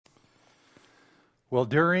Well,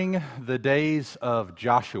 during the days of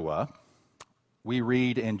Joshua, we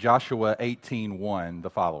read in Joshua 18:1 the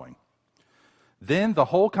following. Then the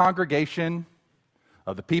whole congregation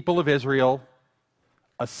of the people of Israel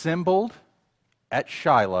assembled at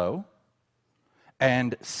Shiloh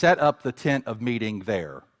and set up the tent of meeting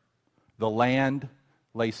there. The land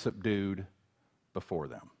lay subdued before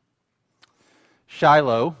them.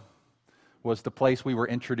 Shiloh was the place we were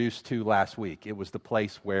introduced to last week. It was the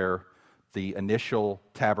place where the initial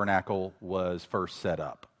tabernacle was first set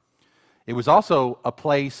up. It was also a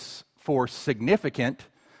place for significant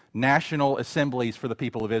national assemblies for the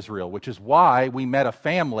people of Israel, which is why we met a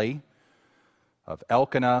family of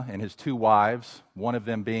Elkanah and his two wives, one of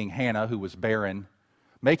them being Hannah, who was barren,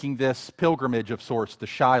 making this pilgrimage of sorts to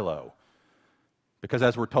Shiloh. Because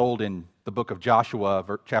as we're told in the book of Joshua,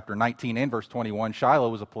 chapter 19 and verse 21, Shiloh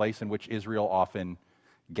was a place in which Israel often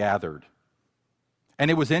gathered. And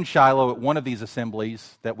it was in Shiloh at one of these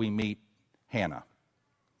assemblies that we meet Hannah.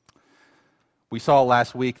 We saw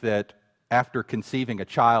last week that after conceiving a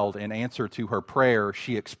child, in answer to her prayer,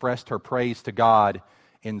 she expressed her praise to God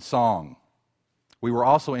in song. We were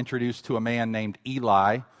also introduced to a man named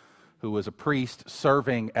Eli, who was a priest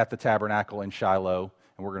serving at the tabernacle in Shiloh,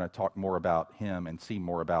 and we're going to talk more about him and see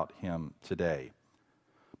more about him today.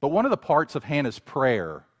 But one of the parts of Hannah's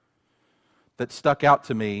prayer that stuck out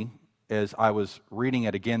to me as I was reading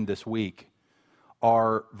it again this week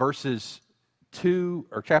are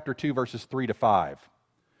chapter 2, verses 3 to 5,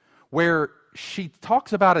 where she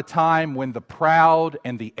talks about a time when the proud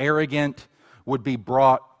and the arrogant would be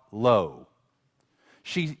brought low.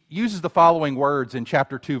 She uses the following words in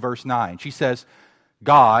chapter 2, verse 9. She says,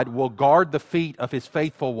 God will guard the feet of his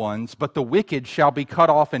faithful ones, but the wicked shall be cut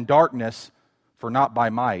off in darkness, for not by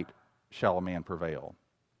might shall a man prevail.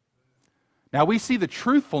 Now we see the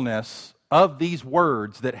truthfulness of these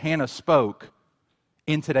words that Hannah spoke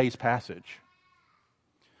in today's passage.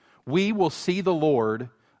 We will see the Lord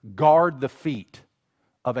guard the feet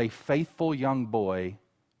of a faithful young boy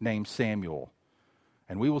named Samuel,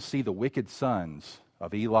 and we will see the wicked sons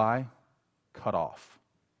of Eli cut off.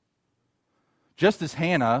 Just as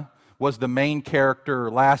Hannah was the main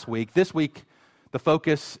character last week, this week the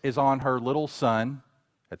focus is on her little son,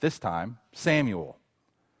 at this time, Samuel.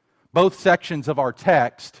 Both sections of our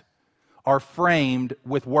text are framed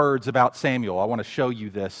with words about Samuel. I want to show you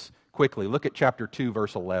this quickly. Look at chapter 2,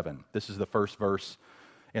 verse 11. This is the first verse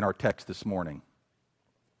in our text this morning.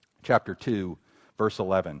 Chapter 2, verse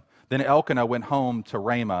 11. Then Elkanah went home to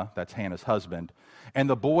Ramah, that's Hannah's husband, and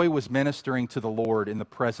the boy was ministering to the Lord in the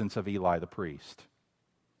presence of Eli the priest.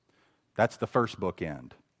 That's the first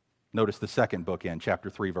bookend. Notice the second bookend, chapter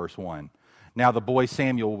 3, verse 1. Now the boy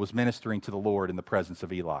Samuel was ministering to the Lord in the presence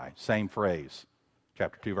of Eli. Same phrase.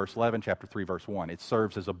 Chapter 2, verse 11, chapter 3, verse 1. It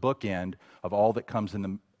serves as a bookend of all that comes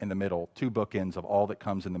in the middle, two bookends of all that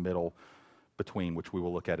comes in the middle between, which we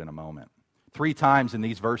will look at in a moment. 3 times in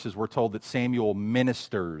these verses we're told that Samuel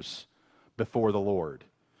ministers before the Lord.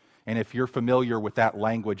 And if you're familiar with that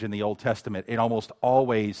language in the Old Testament, it almost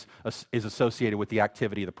always is associated with the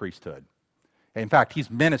activity of the priesthood. In fact, he's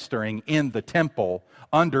ministering in the temple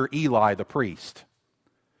under Eli the priest.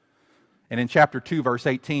 And in chapter 2, verse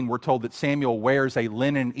 18, we're told that Samuel wears a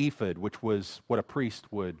linen ephod, which was what a priest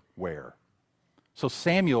would wear. So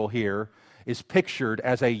Samuel here is pictured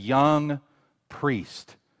as a young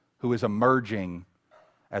priest who is emerging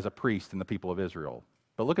as a priest in the people of Israel.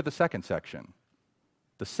 But look at the second section.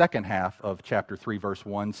 The second half of chapter 3, verse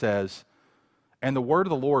 1 says, And the word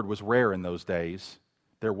of the Lord was rare in those days.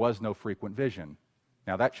 There was no frequent vision.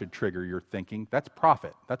 Now that should trigger your thinking. That's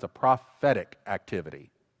prophet. That's a prophetic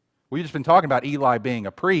activity. We've just been talking about Eli being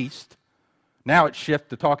a priest. Now it shifts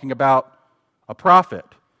to talking about a prophet.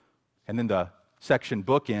 And then the section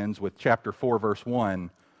bookends with chapter 4, verse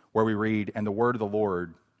 1, where we read, And the word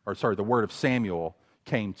of Samuel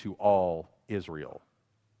came to all Israel.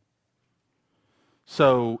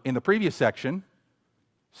 So in the previous section,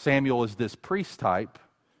 Samuel is this priest type,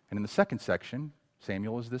 and in the second section,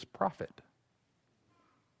 Samuel is this prophet.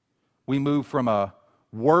 We move from a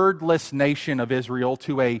wordless nation of Israel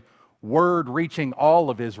to a word reaching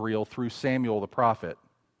all of Israel through Samuel the prophet.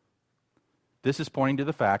 This is pointing to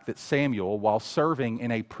the fact that Samuel, while serving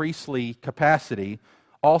in a priestly capacity,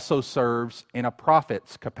 also serves in a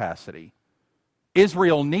prophet's capacity.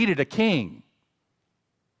 Israel needed a king.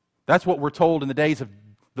 That's what we're told in the days of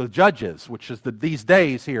the judges, which is these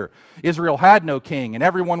days here. Israel had no king, and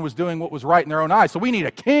everyone was doing what was right in their own eyes. So we need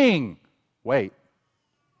a king. Wait.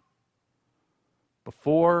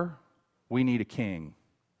 Before we need a king,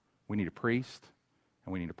 we need a priest,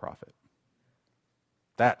 and we need a prophet.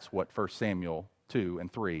 That's what 1 Samuel 2 and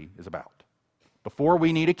 3 is about. Before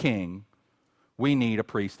we need a king, we need a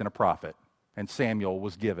priest and a prophet. And Samuel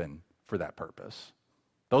was given for that purpose.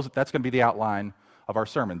 That's going to be the outline of our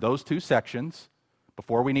sermon. Those two sections,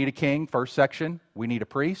 before we need a king, first section, we need a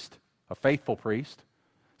priest, a faithful priest.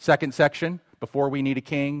 Second section, before we need a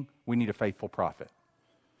king, we need a faithful prophet.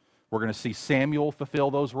 We're going to see Samuel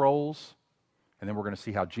fulfill those roles, and then we're going to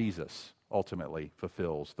see how Jesus ultimately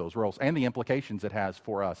fulfills those roles and the implications it has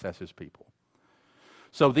for us as his people.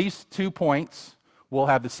 So these 2 points will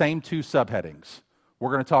have the same 2 subheadings.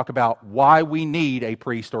 We're going to talk about why we need a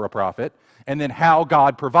priest or a prophet, and then how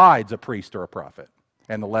God provides a priest or a prophet,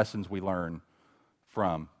 and the lessons we learn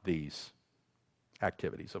from these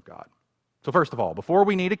activities of God. So first of all, before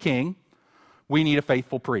we need a king, we need a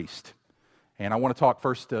faithful priest. And I want to talk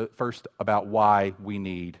first about why we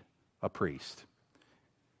need a priest.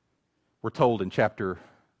 We're told in chapter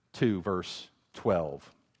 2, verse 12.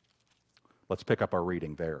 Let's pick up our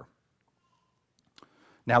reading there.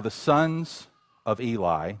 Now the sons of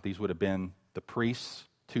Eli, these would have been the priest's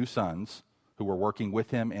 2 sons who were working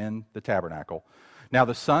with him in the tabernacle. Now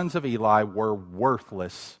the sons of Eli were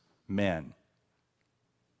worthless men.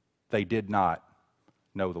 They did not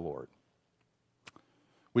know the Lord.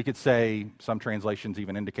 We could say, some translations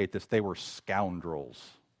even indicate this, they were scoundrels.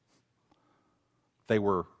 They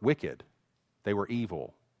were wicked. They were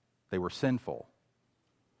evil. They were sinful.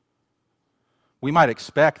 We might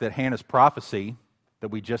expect that Hannah's prophecy that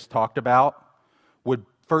we just talked about would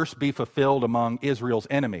first be fulfilled among Israel's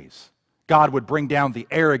enemies. God would bring down the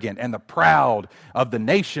arrogant and the proud of the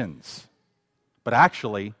nations. But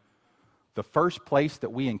actually, the first place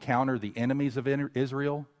that we encounter the enemies of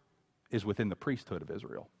Israel is within the priesthood of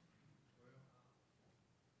Israel.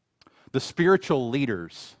 The spiritual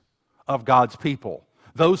leaders of God's people,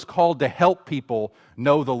 those called to help people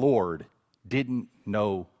know the Lord, didn't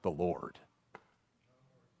know the Lord.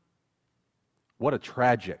 What a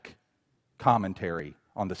tragic commentary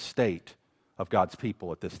on the state of God's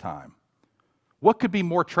people at this time. What could be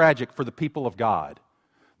more tragic for the people of God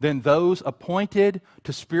than those appointed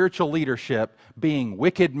to spiritual leadership being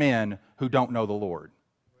wicked men who don't know the Lord?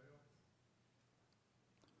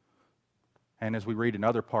 And as we read in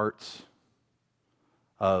other parts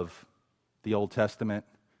of the Old Testament,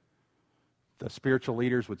 the spiritual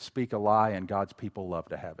leaders would speak a lie, and God's people love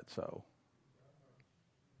to have it so.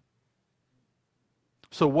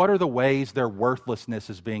 So what are the ways their worthlessness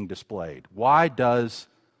is being displayed? Why is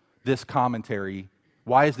this commentary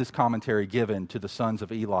given to the sons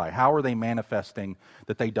of Eli? How are they manifesting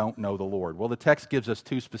that they don't know the Lord? Well, the text gives us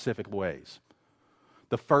 2 specific ways.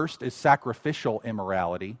 The first is sacrificial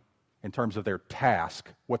immorality in terms of their task,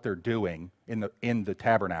 what they're doing in the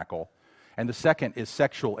tabernacle. And the second is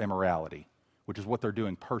sexual immorality, which is what they're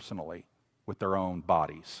doing personally with their own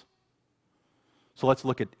bodies. So let's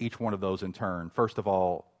look at each one of those in turn. First of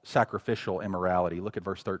all, sacrificial immorality. Look at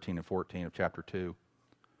verse 13 and 14 of chapter 2.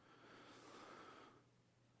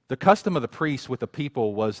 The custom of the priests with the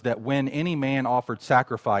people was that when any man offered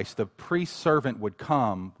sacrifice, the priest's servant would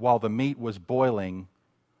come while the meat was boiling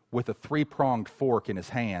with a 3-pronged fork in his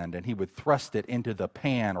hand, and he would thrust it into the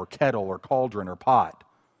pan or kettle or cauldron or pot.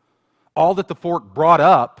 All that the fork brought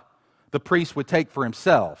up, the priest would take for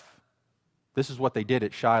himself. This is what they did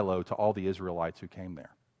at Shiloh to all the Israelites who came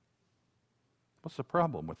there. What's the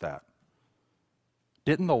problem with that?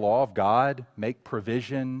 Didn't the law of God make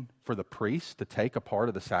provision for the priest to take a part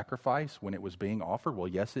of the sacrifice when it was being offered? Well,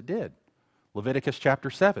 yes, it did. Leviticus chapter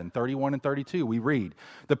 7, 31 and 32, we read,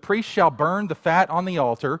 "The priest shall burn the fat on the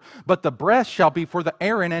altar, but the breast shall be for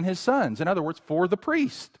Aaron and his sons." In other words, for the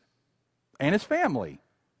priest and his family.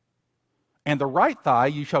 "And the right thigh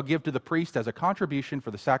you shall give to the priest as a contribution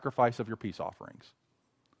for the sacrifice of your peace offerings."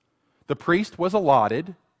 The priest was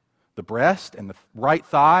allotted the breast and the right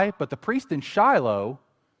thigh, but the priest in Shiloh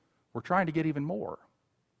were trying to get even more.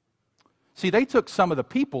 See, they took some of the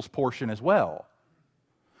people's portion as well.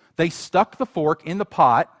 They stuck the fork in the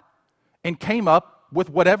pot and came up with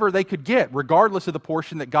whatever they could get, regardless of the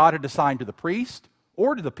portion that God had assigned to the priest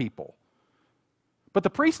or to the people. But the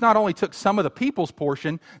priest not only took some of the people's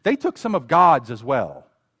portion, they took some of God's as well.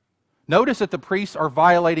 Notice that the priests are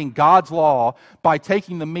violating God's law by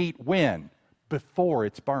taking the meat when? Before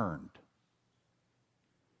it's burned.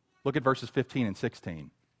 Look at verses 15 and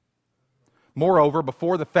 16. "Moreover,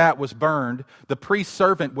 before the fat was burned, the priest's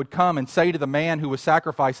servant would come and say to the man who was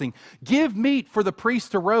sacrificing, 'Give meat for the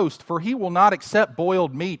priest to roast, for he will not accept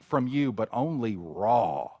boiled meat from you, but only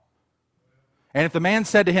raw.' And if the man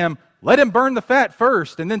said to him, 'Let him burn the fat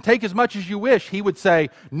first, and then take as much as you wish,' he would say,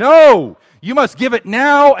 'No, you must give it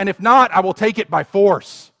now, and if not, I will take it by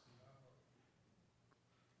force.'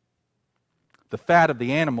 The fat of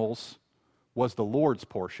the animals was the Lord's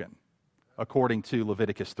portion, according to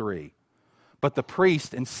Leviticus 3. But the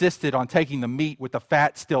priest insisted on taking the meat with the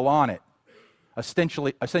fat still on it,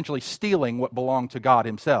 essentially stealing what belonged to God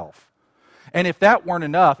himself. And if that weren't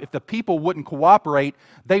enough, if the people wouldn't cooperate,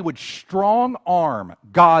 they would strong-arm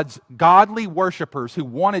God's godly worshipers who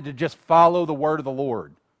wanted to just follow the word of the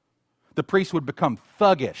Lord. The priests would become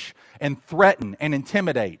thuggish and threaten and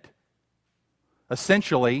intimidate.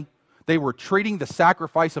 Essentially, they were treating the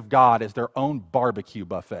sacrifice of God as their own barbecue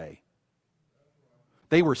buffet.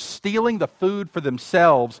 They were stealing the food for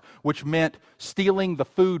themselves, which meant stealing the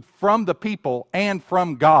food from the people and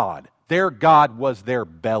from God. Their God was their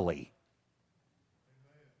belly.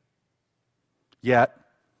 Yet,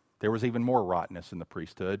 there was even more rottenness in the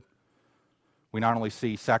priesthood. We not only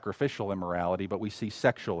see sacrificial immorality, but we see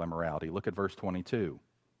sexual immorality. Look at verse 22,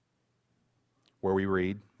 where we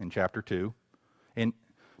read in chapter 2,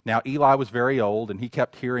 Now Eli was very old, and he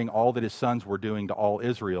kept hearing all that his sons were doing to all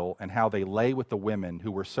Israel, and how they lay with the women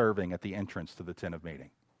who were serving at the entrance to the tent of meeting.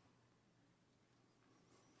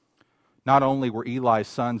 Not only were Eli's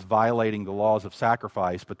sons violating the laws of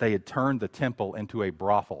sacrifice, but they had turned the temple into a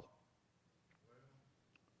brothel.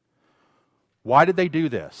 Why did they do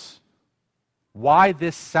this? Why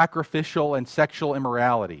this sacrificial and sexual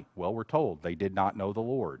immorality? Well, we're told they did not know the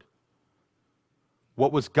Lord.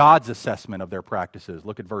 What was God's assessment of their practices?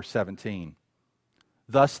 Look at verse 17.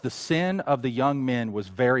 Thus the sin of the young men was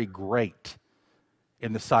very great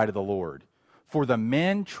in the sight of the Lord, for the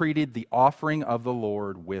men treated the offering of the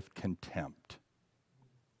Lord with contempt.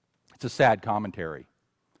 It's a sad commentary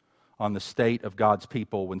on the state of God's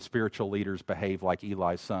people when spiritual leaders behave like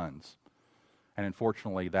Eli's sons. And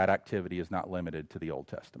unfortunately, that activity is not limited to the Old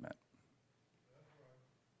Testament.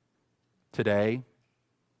 Today,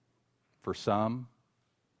 for some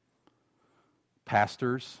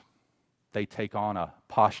pastors, they take on a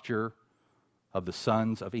posture of the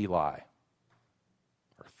sons of Eli,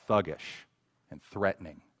 or thuggish and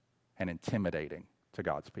threatening and intimidating to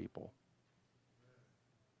God's people.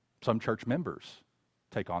 Some church members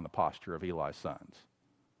take on the posture of Eli's sons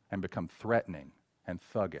and become threatening and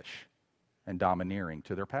thuggish and domineering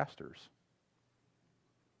to their pastors.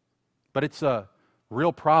 But it's a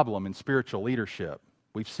real problem in spiritual leadership.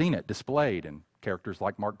 We've seen it displayed in characters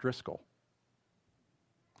like Mark Driscoll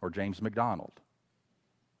or James MacDonald.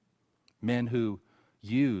 Men who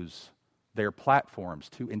use their platforms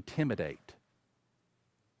to intimidate.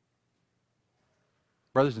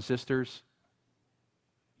 Brothers and sisters,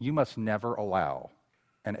 you must never allow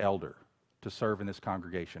an elder to serve in this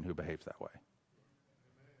congregation who behaves that way,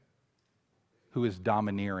 who is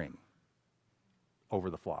domineering over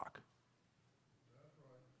the flock.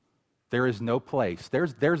 There is no place.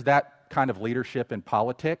 There's that kind of leadership in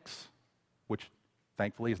politics, which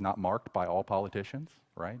thankfully is not marked by all politicians,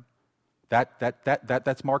 right?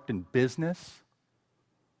 That's marked in business.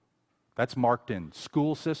 That's marked in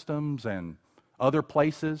school systems and other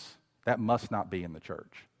places. That must not be in the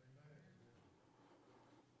church,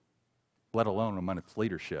 let alone among its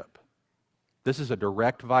leadership. This is a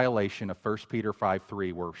direct violation of 1 Peter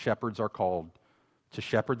 5:3, where shepherds are called to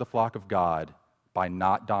shepherd the flock of God by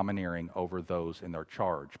not domineering over those in their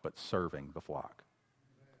charge, but serving the flock.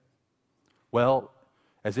 Well,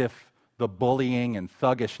 as if the bullying and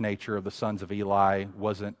thuggish nature of the sons of Eli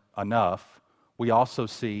wasn't enough, we also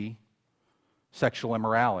see sexual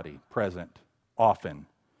immorality present often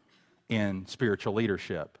in spiritual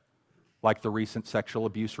leadership, like the recent sexual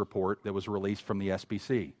abuse report that was released from the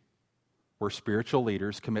SBC, where spiritual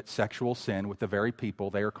leaders commit sexual sin with the very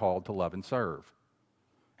people they are called to love and serve.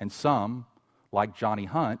 And some, like Johnny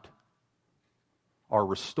Hunt, are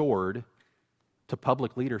restored to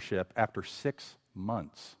public leadership after 6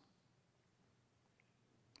 months.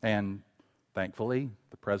 And thankfully,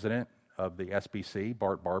 the president of the SBC,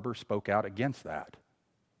 Bart Barber, spoke out against that,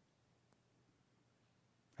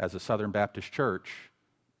 as the Southern Baptist Church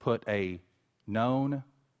put a known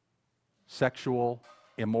sexual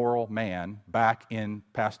immoral man back in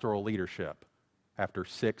pastoral leadership after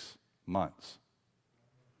 6 months.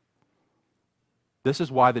 This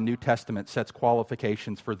is why the New Testament sets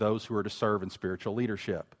qualifications for those who are to serve in spiritual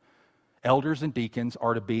leadership. Elders and deacons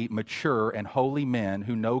are to be mature and holy men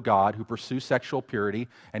who know God, who pursue sexual purity,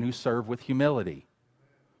 and who serve with humility.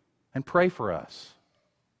 And pray for us.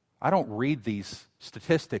 I don't read these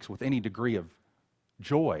statistics with any degree of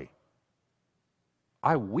joy.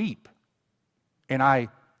 I weep, and I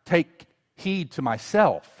take heed to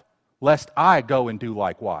myself, lest I go and do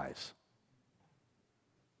likewise.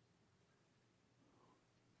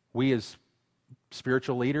 We as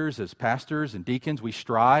spiritual leaders, as pastors and deacons, we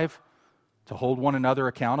strive to hold one another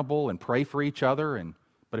accountable and pray for each other and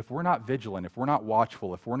But if we're not vigilant, if we're not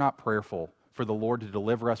watchful, if we're not prayerful for the Lord to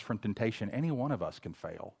deliver us from temptation, any one of us can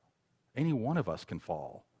fail. Any one of us can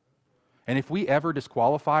fall. And if we ever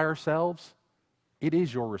disqualify ourselves, it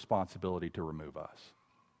is your responsibility to remove us.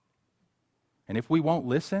 And if we won't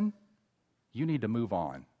listen, you need to move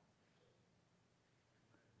on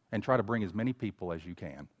and try to bring as many people as you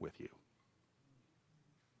can with you.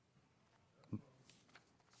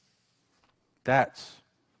 That's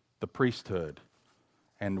the priesthood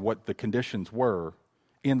and what the conditions were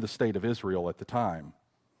in the state of Israel at the time.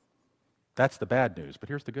 That's the bad news, but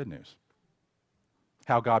here's the good news.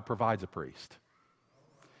 How God provides a priest.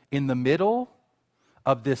 In the middle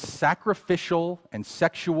of this sacrificial and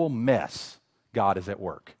sexual mess, God is at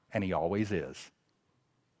work, and He always is.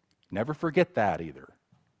 Never forget that either.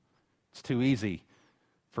 It's too easy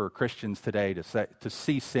for Christians today to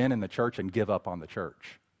see sin in the church and give up on the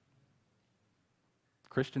church.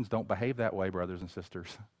 Christians don't behave that way, brothers and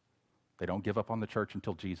sisters. They don't give up on the church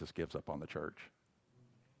until Jesus gives up on the church.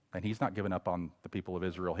 And He's not given up on the people of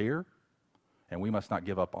Israel here, and we must not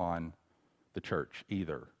give up on the church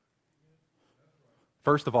either.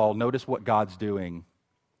 First of all, notice what God's doing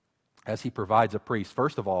as He provides a priest.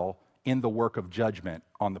 First of all, in the work of judgment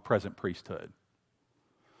on the present priesthood.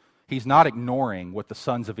 He's not ignoring what the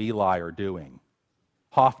sons of Eli are doing.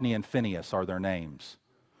 Hophni and Phinehas are their names.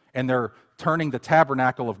 And they're turning the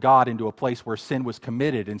tabernacle of God into a place where sin was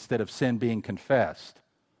committed instead of sin being confessed.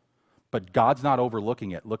 But God's not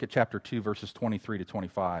overlooking it. Look at chapter 2, verses 23 to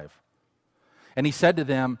 25. And He said to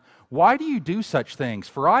them, "Why do you do such things?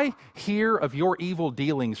 For I hear of your evil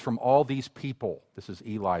dealings from all these people." This is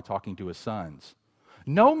Eli talking to his sons.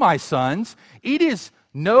 "No, my sons, it is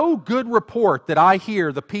no good report that I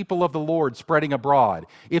hear the people of the Lord spreading abroad.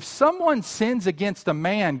 If someone sins against a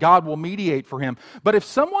man, God will mediate for him. But if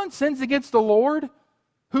someone sins against the Lord,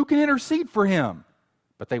 who can intercede for him?"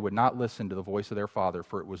 But they would not listen to the voice of their father,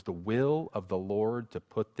 for it was the will of the Lord to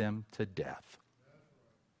put them to death.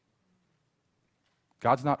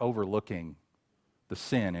 God's not overlooking the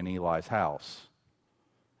sin in Eli's house.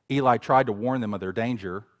 Eli tried to warn them of their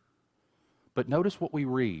danger, but notice what we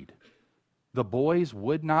read. The boys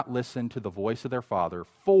would not listen to the voice of their father,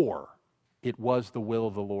 for it was the will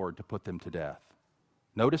of the Lord to put them to death.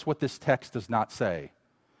 Notice what this text does not say.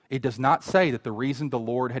 It does not say that the reason the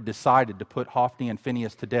Lord had decided to put Hophni and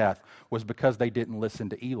Phinehas to death was because they didn't listen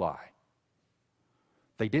to Eli.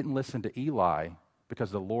 They didn't listen to Eli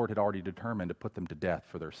because the Lord had already determined to put them to death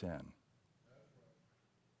for their sin.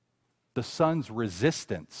 The sons'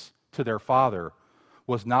 resistance to their father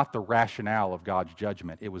was not the rationale of God's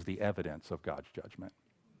judgment. It was the evidence of God's judgment.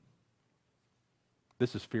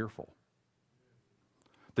 This is fearful.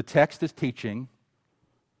 The text is teaching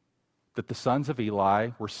that the sons of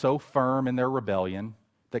Eli were so firm in their rebellion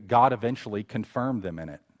that God eventually confirmed them in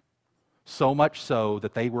it. So much so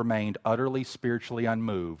that they remained utterly spiritually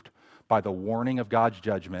unmoved by the warning of God's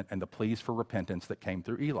judgment and the pleas for repentance that came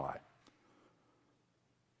through Eli.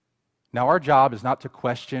 Now, our job is not to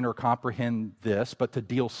question or comprehend this, but to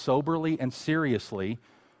deal soberly and seriously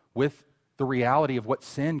with the reality of what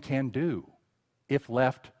sin can do if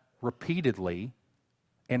left repeatedly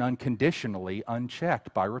and unconditionally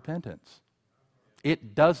unchecked by repentance.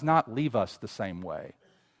 It does not leave us the same way.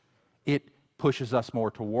 It pushes us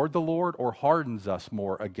more toward the Lord or hardens us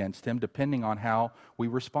more against Him, depending on how we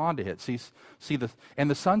respond to it.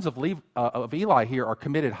 And the sons of Eli here are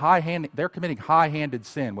committing high-handed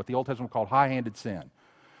sin, what the Old Testament called high-handed sin.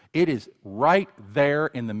 It is right there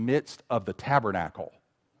in the midst of the tabernacle.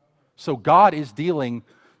 So God is dealing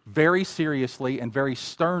very seriously and very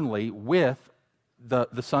sternly with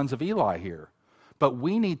the sons of Eli here. But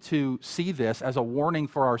we need to see this as a warning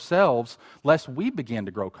for ourselves, lest we begin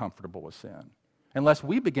to grow comfortable with sin, and lest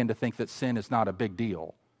we begin to think that sin is not a big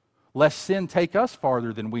deal, lest sin take us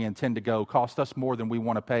farther than we intend to go, cost us more than we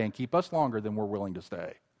want to pay, and keep us longer than we're willing to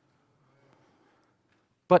stay.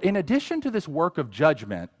 But in addition to this work of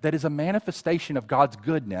judgment that is a manifestation of God's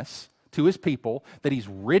goodness to His people, that He's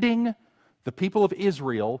ridding the people of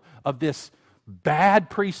Israel of this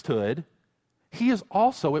bad priesthood, He is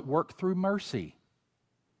also at work through mercy.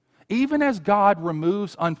 Even as God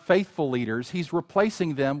removes unfaithful leaders, He's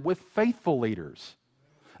replacing them with faithful leaders.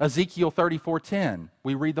 Ezekiel 34:10,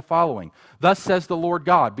 we read the following. "Thus says the Lord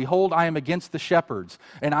God, behold, I am against the shepherds,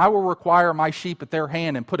 and I will require my sheep at their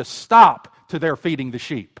hand and put a stop to their feeding the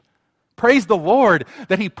sheep." Praise the Lord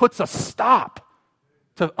that He puts a stop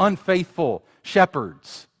to unfaithful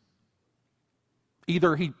shepherds.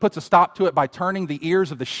 Either He puts a stop to it by turning the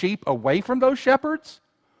ears of the sheep away from those shepherds,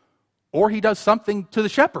 or He does something to the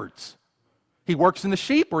shepherds. He works in the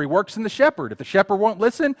sheep or He works in the shepherd. If the shepherd won't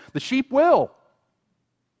listen, the sheep will.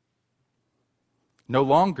 No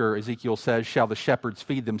longer, Ezekiel says, shall the shepherds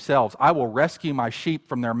feed themselves. I will rescue my sheep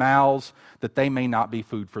from their mouths, that they may not be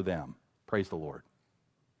food for them. Praise the Lord.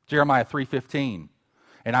 Jeremiah 3:15,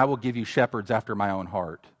 and I will give you shepherds after my own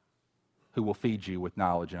heart, who will feed you with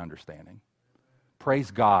knowledge and understanding. Praise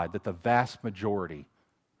God that the vast majority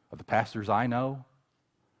of the pastors I know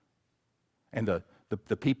and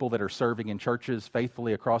the people that are serving in churches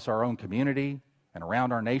faithfully across our own community and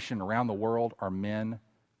around our nation, around the world, are men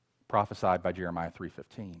prophesied by Jeremiah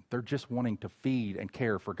 3:15. They're just wanting to feed and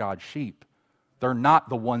care for God's sheep. They're not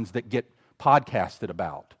the ones that get podcasted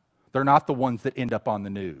about. They're not the ones that end up on the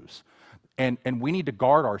news. And we need to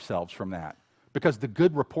guard ourselves from that, because the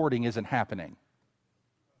good reporting isn't happening.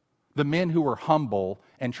 The men who are humble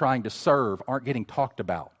and trying to serve aren't getting talked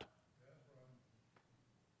about,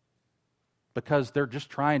 because they're just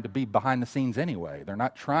trying to be behind the scenes anyway. They're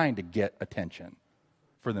not trying to get attention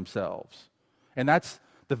for themselves. And that's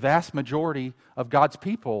the vast majority of God's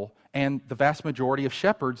people and the vast majority of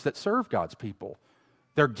shepherds that serve God's people.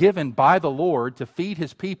 They're given by the Lord to feed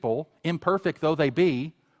His people, imperfect though they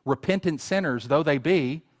be, repentant sinners though they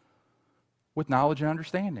be, with knowledge and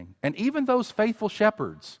understanding. And even those faithful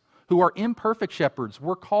shepherds who are imperfect shepherds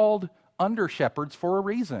were called under shepherds for a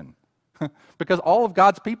reason. Because all of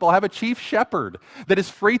God's people have a chief shepherd that is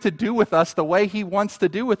free to do with us the way He wants to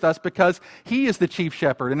do with us, because He is the chief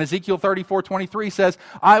shepherd. And Ezekiel 34:23 says,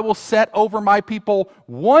 I will set over my people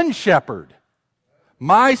one shepherd,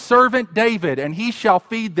 my servant David, and he shall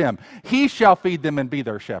feed them. He shall feed them and be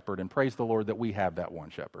their shepherd. And praise the Lord that we have that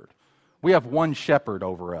one shepherd. We have one shepherd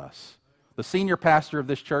over us. The senior pastor of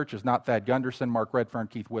this church is not Thad Gunderson, Mark Redfern,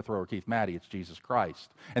 Keith Withrow, or Keith Maddie. It's Jesus Christ.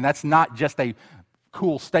 And that's not just a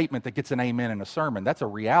cool statement that gets an amen in a sermon. That's a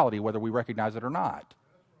reality whether we recognize it or not.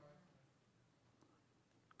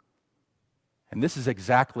 And this is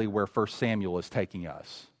exactly where 1 Samuel is taking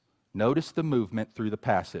us. Notice the movement through the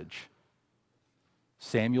passage.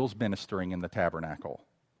 Samuel's ministering in the tabernacle.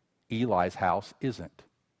 Eli's house isn't.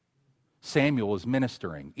 Samuel is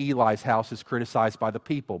ministering. Eli's house is criticized by the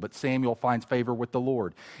people, but Samuel finds favor with the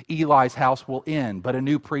Lord. Eli's house will end, but a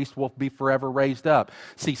new priest will be forever raised up.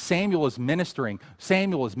 See, Samuel is ministering.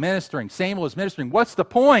 Samuel is ministering. Samuel is ministering. What's the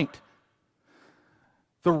point?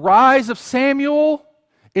 The rise of Samuel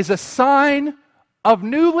is a sign of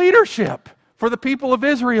new leadership for the people of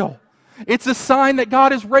Israel. It's a sign that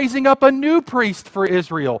God is raising up a new priest for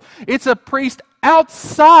Israel. It's a priest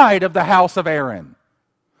outside of the house of Aaron.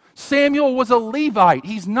 Samuel was a Levite.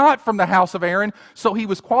 He's not from the house of Aaron, so he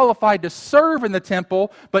was qualified to serve in the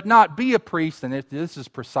temple, but not be a priest. And this is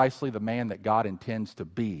precisely the man that God intends to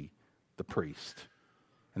be the priest,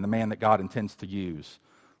 and the man that God intends to use.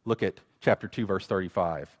 Look at chapter 2, verse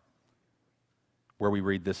 35, where we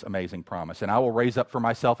read this amazing promise. And I will raise up for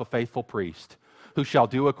myself a faithful priest, who shall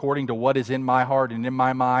do according to what is in my heart and in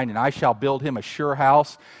my mind, and I shall build him a sure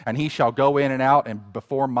house, and he shall go in and out and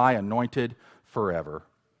before my anointed forever.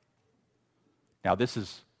 Now, this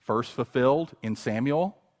is first fulfilled in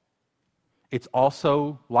Samuel. It's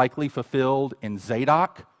also likely fulfilled in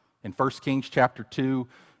Zadok. In 1 Kings chapter 2,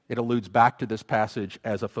 it alludes back to this passage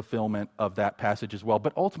as a fulfillment of that passage as well.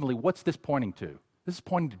 But ultimately, what's this pointing to? This is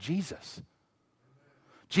pointing to Jesus.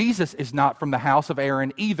 Jesus is not from the house of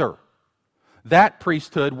Aaron either. That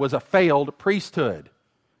priesthood was a failed priesthood.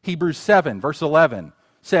 Hebrews 7, verse 11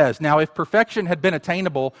 says, now if perfection had been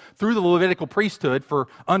attainable through the Levitical priesthood, for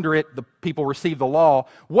under it the people received the law,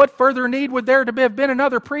 what further need would there to have been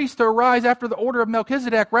another priest to arise after the order of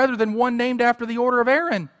Melchizedek rather than one named after the order of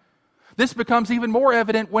Aaron? This becomes even more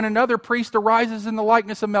evident when another priest arises in the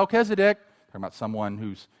likeness of Melchizedek, talking about someone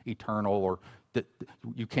who's eternal, or that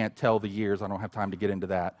you can't tell the years, I don't have time to get into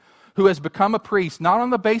that, who has become a priest not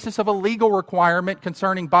on the basis of a legal requirement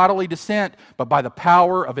concerning bodily descent, but by the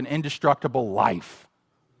power of an indestructible life.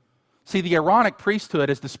 See, the Aaronic priesthood,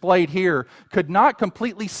 as displayed here, could not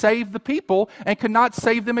completely save the people and could not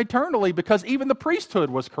save them eternally, because even the priesthood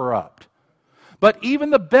was corrupt. But even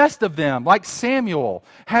the best of them, like Samuel,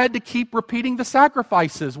 had to keep repeating the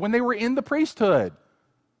sacrifices when they were in the priesthood.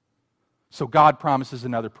 So God promises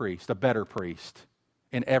another priest, a better priest,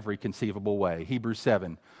 in every conceivable way. Hebrews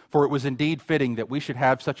 7, for it was indeed fitting that we should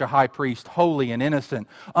have such a high priest, holy and innocent,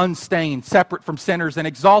 unstained, separate from sinners, and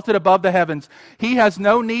exalted above the heavens. He has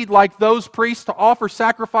no need, like those priests, to offer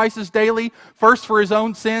sacrifices daily, first for his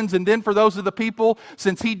own sins and then for those of the people,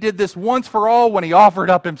 since he did this once for all when he offered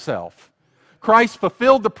up himself. Christ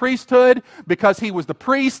fulfilled the priesthood because he was the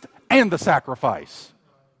priest and the sacrifice.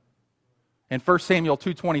 In 1 Samuel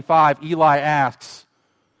 2:25, Eli asks,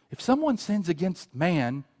 if someone sins against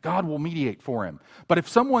man, God will mediate for him. But if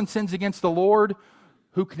someone sins against the Lord,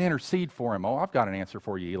 who can intercede for him? Oh, I've got an answer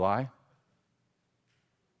for you, Eli.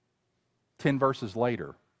 10 verses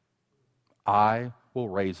later, I will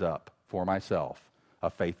raise up for myself a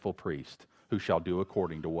faithful priest who shall do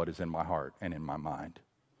according to what is in my heart and in my mind.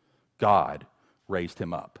 God raised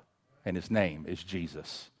him up, and his name is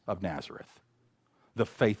Jesus of Nazareth, the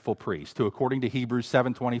faithful priest, who according to Hebrews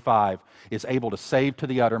 7:25 is able to save to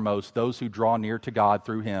the uttermost those who draw near to God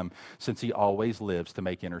through him, since he always lives to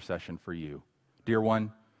make intercession for you. Dear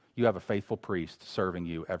one, you have a faithful priest serving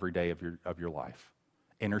you every day of your life,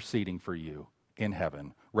 interceding for you in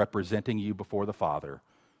heaven, representing you before the Father,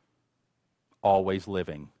 always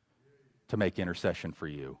living to make intercession for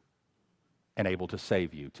you and able to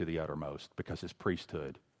save you to the uttermost, because his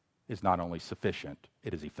priesthood is not only sufficient,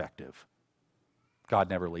 it is effective. God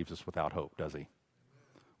never leaves us without hope, does he?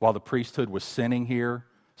 While the priesthood was sinning here,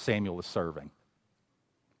 Samuel is serving.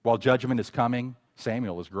 While judgment is coming,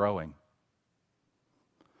 Samuel is growing.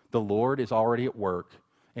 The Lord is already at work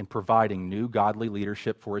in providing new godly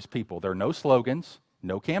leadership for his people. There are no slogans,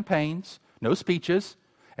 no campaigns, no speeches.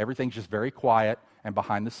 Everything's just very quiet and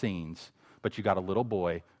behind the scenes. But you got a little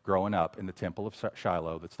boy growing up in the temple of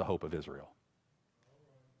Shiloh that's the hope of Israel.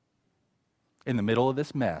 In the middle of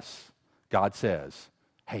this mess, God says,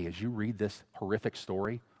 hey, as you read this horrific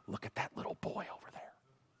story, look at that little boy over there.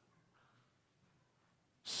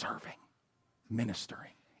 Serving,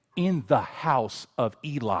 ministering in the house of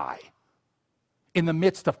Eli. In the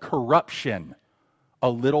midst of corruption, a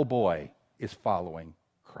little boy is following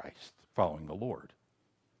Christ, following the Lord.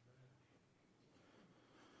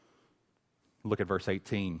 Look at verse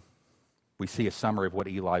 18. We see a summary of what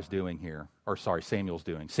Samuel's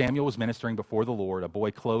doing. Samuel was ministering before the Lord, a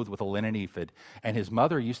boy clothed with a linen ephod, and his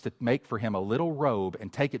mother used to make for him a little robe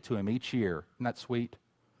and take it to him each year. Isn't that sweet?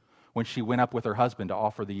 When she went up with her husband to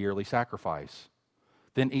offer the yearly sacrifice.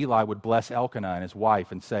 Then Eli would bless Elkanah and his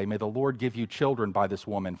wife and say, may the Lord give you children by this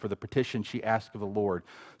woman for the petition she asked of the Lord.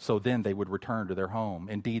 So then they would return to their home.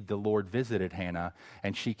 Indeed, the Lord visited Hannah,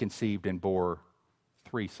 and she conceived and bore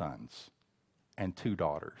 3 sons and 2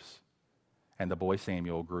 daughters. And the boy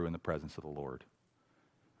Samuel grew in the presence of the Lord.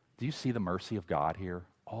 Do you see the mercy of God here?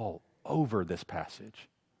 All over this passage.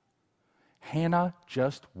 Hannah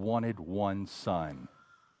just wanted 1 son.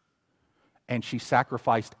 And she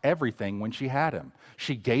sacrificed everything when she had him.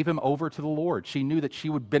 She gave him over to the Lord. She knew that she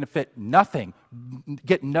would benefit nothing,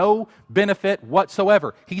 get no benefit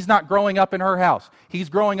whatsoever. He's not growing up in her house. He's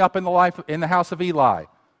growing up in the house of Eli.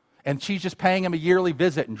 And she's just paying him a yearly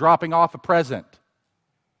visit and dropping off a present.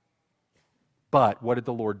 But what did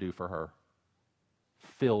the Lord do for her?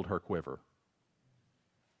 Filled her quiver.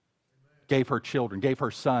 Gave her children, gave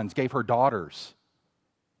her sons, gave her daughters.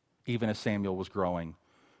 Even as Samuel was growing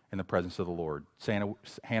in the presence of the Lord.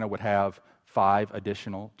 Hannah would have 5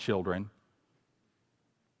 additional children.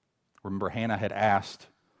 Remember, Hannah had asked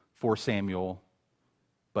for Samuel,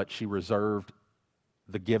 but she reserved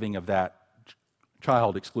the giving of that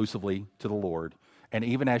child exclusively to the Lord. And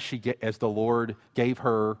even as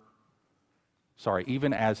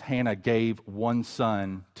even as Hannah gave 1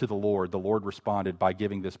 son to the Lord responded by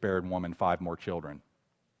giving this barren woman 5 more children.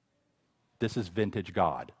 This is vintage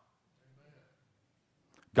God.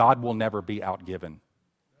 God will never be outgiven.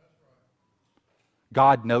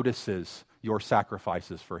 God notices your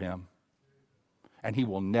sacrifices for him, and he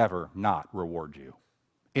will never not reward you.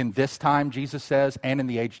 In this time, Jesus says, and in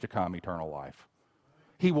the age to come, eternal life.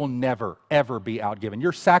 He will never, ever be outgiven.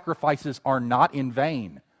 Your sacrifices are not in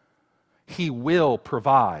vain. He will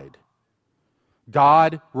provide.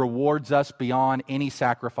 God rewards us beyond any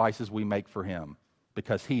sacrifices we make for him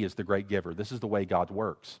because he is the great giver. This is the way God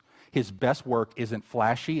works. His best work isn't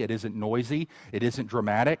flashy, it isn't noisy, it isn't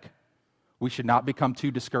dramatic. We should not become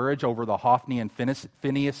too discouraged over the Hophni and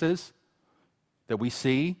Phinehas's that we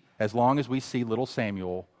see, as long as we see little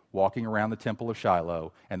Samuel walking around the temple of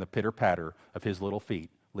Shiloh and the pitter-patter of his little feet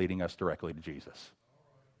leading us directly to Jesus.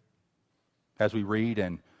 As we read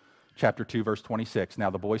in chapter 2, verse 26, now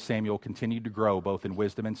the boy Samuel continued to grow both in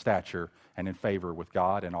wisdom and stature and in favor with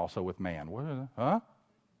God and also with man.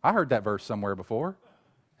 I heard that verse somewhere before.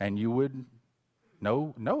 And you would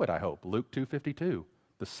know it, I hope. Luke 2:52.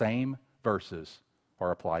 The same verses are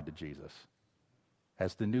applied to Jesus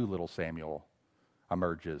as the new little Samuel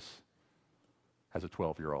emerges as a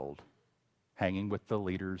 12-year-old, hanging with the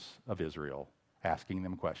leaders of Israel, asking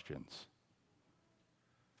them questions,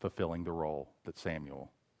 fulfilling the role that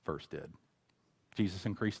Samuel first did. Jesus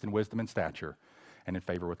increased in wisdom and stature and in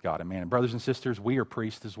favor with God and man. And brothers and sisters, we are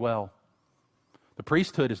priests as well. The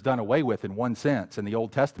priesthood is done away with in one sense, in the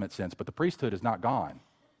Old Testament sense, but the priesthood is not gone.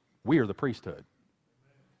 We are the priesthood.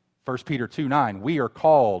 1 Peter 2:9, we are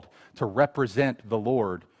called to represent the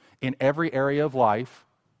Lord in every area of life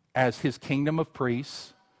as his kingdom of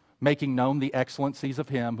priests, making known the excellencies of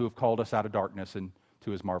him who have called us out of darkness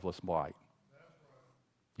into his marvelous light.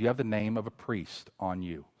 You have the name of a priest on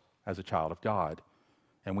you as a child of God,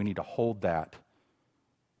 and we need to hold that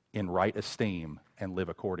in right esteem and live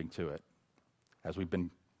according to it, as we've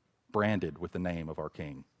been branded with the name of our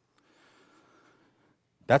King.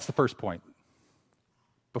 That's the first point.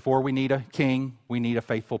 Before we need a king, we need a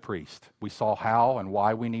faithful priest. We saw how and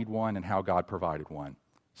why we need one and how God provided one.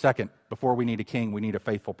 Second, before we need a king, we need a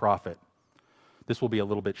faithful prophet. This will be a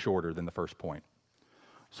little bit shorter than the first point.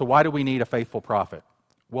 So why do we need a faithful prophet?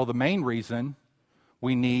 Well, the main reason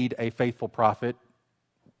we need a faithful prophet,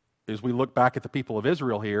 as we look back at the people of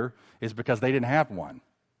Israel here, is because they didn't have one.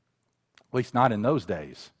 At least not in those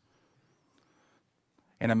days.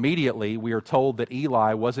 And immediately we are told that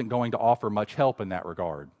Eli wasn't going to offer much help in that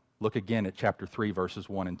regard. Look again at chapter 3, verses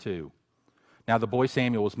 1 and 2. Now the boy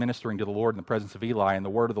Samuel was ministering to the Lord in the presence of Eli, and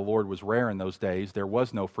the word of the Lord was rare in those days. There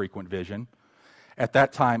was no frequent vision. At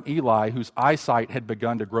that time, Eli, whose eyesight had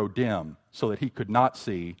begun to grow dim so that he could not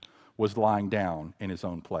see, was lying down in his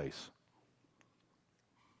own place.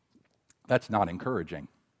 That's not encouraging.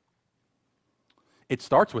 It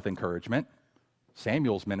starts with encouragement.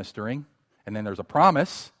 Samuel's ministering, and then there's a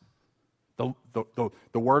promise. The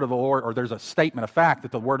word of the Lord, or there's a statement of fact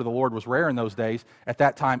that the word of the Lord was rare in those days. At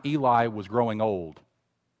that time, Eli was growing old.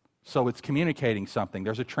 So it's communicating something.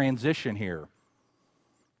 There's a transition here.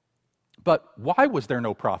 But why was there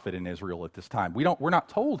no prophet in Israel at this time? We're not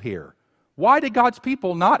told here. Why did God's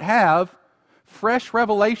people not have fresh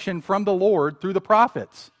revelation from the Lord through the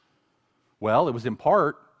prophets? Well, it was in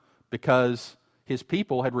part because his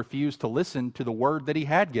people had refused to listen to the word that he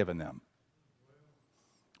had given them.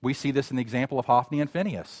 We see this in the example of Hophni and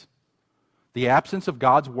Phinehas. The absence of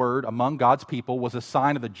God's word among God's people was a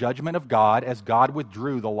sign of the judgment of God as God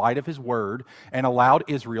withdrew the light of his word and allowed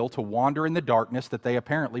Israel to wander in the darkness that they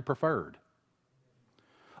apparently preferred.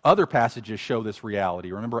 Other passages show this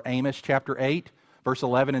reality. Remember Amos chapter 8, verse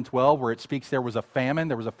 11 and 12, where it speaks there was a famine.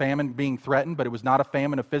 There was a famine being threatened, but it was not a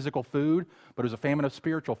famine of physical food, but it was a famine of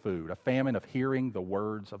spiritual food, a famine of hearing the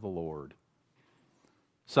words of the Lord.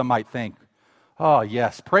 Some might think, oh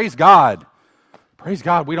yes, praise God. Praise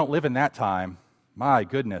God, we don't live in that time. My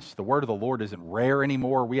goodness, the word of the Lord isn't rare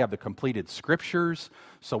anymore. We have the completed scriptures,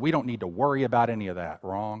 so we don't need to worry about any of that.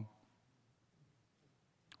 Wrong.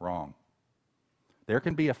 Wrong. There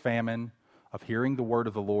can be a famine of hearing the word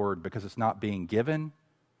of the Lord because it's not being given,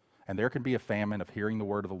 and there can be a famine of hearing the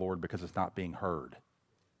word of the Lord because it's not being heard.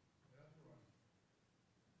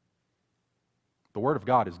 The word of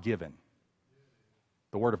God is given.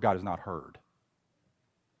 The word of God is not heard.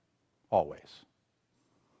 Always.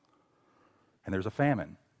 And there's a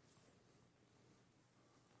famine.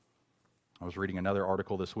 I was reading another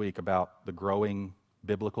article this week about the growing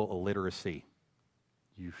biblical illiteracy.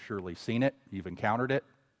 You've surely seen it, you've encountered it,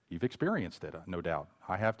 you've experienced it, no doubt.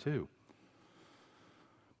 I have too.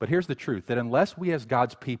 But here's the truth, that unless we as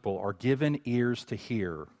God's people are given ears to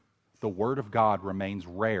hear, the word of God remains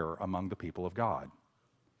rare among the people of God.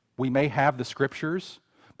 We may have the scriptures,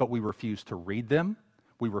 but we refuse to read them.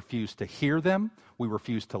 We refuse to hear them. We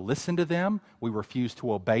refuse to listen to them. We refuse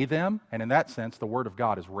to obey them. And in that sense, the word of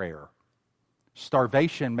God is rare.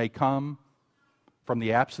 Starvation may come from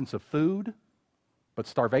the absence of food, but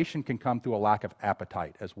starvation can come through a lack of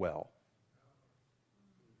appetite as well.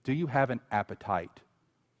 Do you have an appetite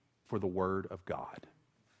for the word of God?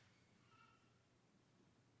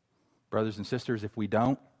 Brothers and sisters, if we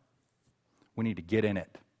don't, we need to get in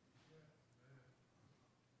it.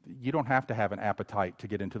 You don't have to have an appetite to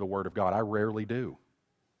get into the Word of God. I rarely do.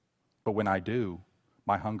 But when I do,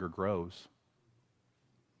 my hunger grows.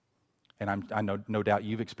 And I know, no doubt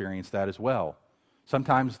you've experienced that as well.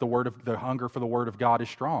 Sometimes the hunger for the Word of God is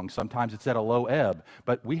strong. Sometimes it's at a low ebb.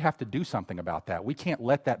 But we have to do something about that. We can't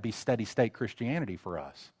let that be steady state Christianity for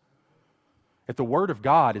us. If the Word of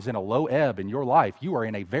God is in a low ebb in your life, you are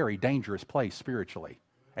in a very dangerous place spiritually.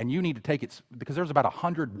 And you need to take it, because there's about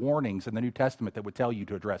 100 warnings in the New Testament that would tell you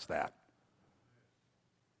to address that.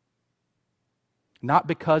 Not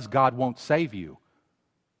because God won't save you,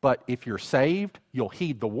 but if you're saved, you'll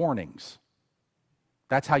heed the warnings.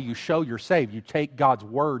 That's how you show you're saved. You take God's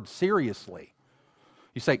word seriously.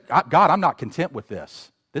 You say, God, I'm not content with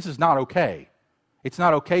this. This is not okay. It's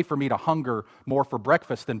not okay for me to hunger more for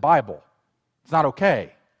breakfast than Bible. It's not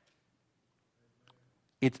okay.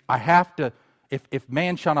 I have to... If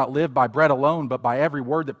man shall not live by bread alone, but by every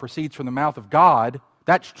word that proceeds from the mouth of God,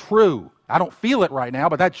 that's true. I don't feel it right now,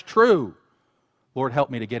 but that's true. Lord, help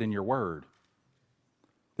me to get in your word.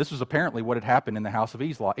 This was apparently what had happened in the house of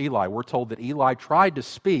Eli. We're told that Eli tried to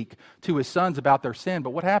speak to his sons about their sin,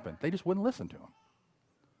 but what happened? They just wouldn't listen to him.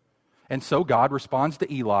 And so God responds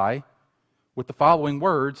to Eli with the following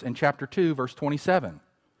words in chapter 2, verse 27.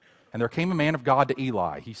 And there came a man of God to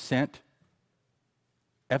Eli. He sent,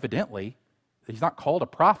 evidently, he's not called a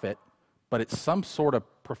prophet, but it's some sort of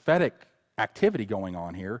prophetic activity going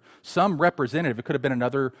on here. Some representative, it could have been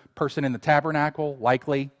another person in the tabernacle,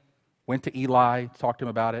 likely, went to Eli, talked to him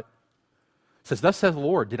about it. It says, thus says the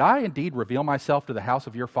Lord, did I indeed reveal myself to the house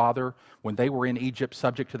of your father when they were in Egypt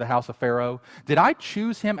subject to the house of Pharaoh? Did I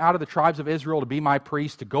choose him out of the tribes of Israel to be my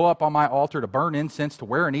priest, to go up on my altar, to burn incense, to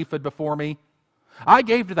wear an ephod before me? I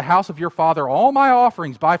gave to the house of your father all my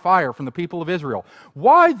offerings by fire from the people of Israel.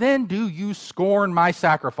 Why then do you scorn my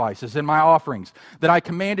sacrifices and my offerings that I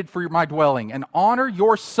commanded for my dwelling, and honor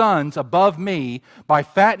your sons above me by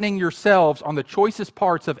fattening yourselves on the choicest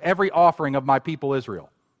parts of every offering of my people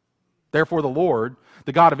Israel? Therefore the Lord,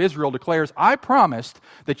 the God of Israel, declares, I promised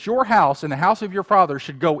that your house and the house of your father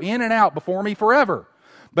should go in and out before me forever.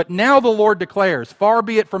 But now the Lord declares, far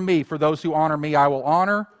be it from me, for those who honor me I will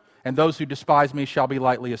honor, and those who despise me shall be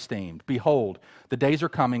lightly esteemed. Behold, the days are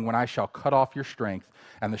coming when I shall cut off your strength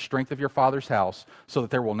and the strength of your father's house, so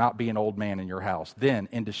that there will not be an old man in your house. Then,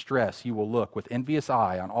 in distress, you will look with envious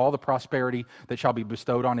eye on all the prosperity that shall be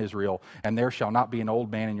bestowed on Israel, and there shall not be an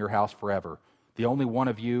old man in your house forever. The only one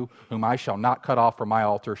of you whom I shall not cut off from my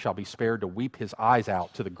altar shall be spared to weep his eyes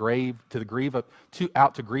out to grieve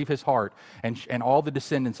his heart, and all the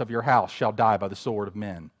descendants of your house shall die by the sword of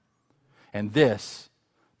men. And this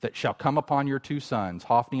that shall come upon your two sons,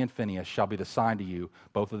 Hophni and Phinehas, shall be the sign to you.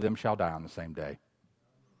 Both of them shall die on the same day.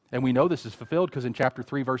 And we know this is fulfilled because in chapter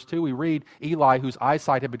 3, verse 2, we read, Eli, whose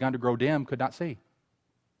eyesight had begun to grow dim, could not see.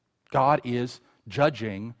 God is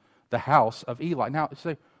judging the house of Eli. Now, you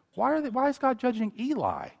say, why is God judging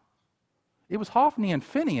Eli? It was Hophni and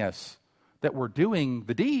Phinehas that were doing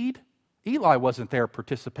the deed. Eli wasn't there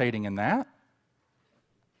participating in that.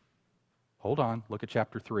 Hold on, look at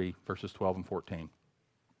chapter 3, verses 12 and 14.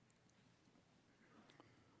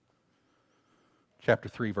 Chapter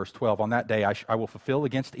 3, verse 12, on that day I will fulfill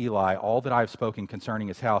against Eli all that I have spoken concerning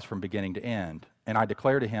his house from beginning to end. And I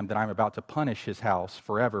declare to him that I am about to punish his house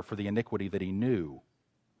forever for the iniquity that he knew,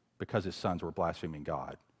 because his sons were blaspheming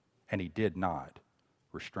God. And he did not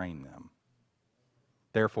restrain them.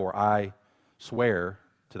 Therefore I swear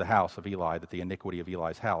to the house of Eli that the iniquity of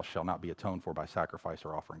Eli's house shall not be atoned for by sacrifice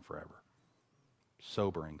or offering forever.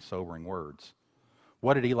 Sobering words.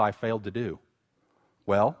 What did Eli fail to do?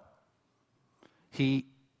 Well, he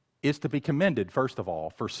is to be commended, first of all,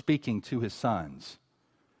 for speaking to his sons.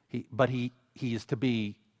 But he is to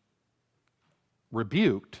be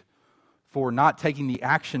rebuked for not taking the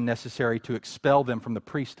action necessary to expel them from the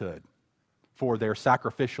priesthood for their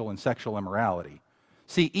sacrificial and sexual immorality.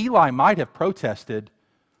 See, Eli might have protested,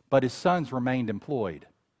 but his sons remained employed.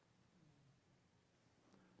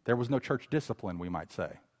 There was no church discipline, we might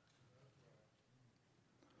say.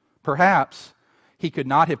 Perhaps he could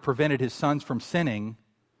not have prevented his sons from sinning,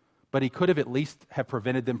 but he could have at least have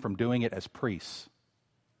prevented them from doing it as priests.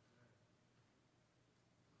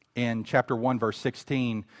 In chapter 1, verse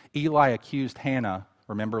 16, Eli accused Hannah,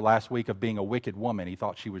 remember last week, of being a wicked woman. He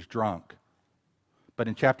thought she was drunk. But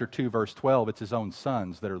in chapter 2, verse 12, it's his own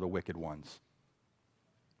sons that are the wicked ones.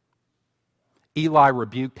 Eli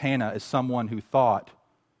rebuked Hannah as someone who he thought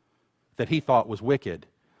was wicked,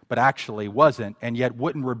 but actually wasn't, and yet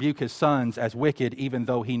wouldn't rebuke his sons as wicked even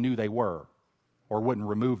though he knew they were, or wouldn't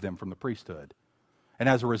remove them from the priesthood. And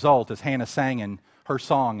as a result, as Hannah sang in her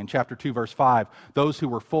song in chapter 2, verse 5, those who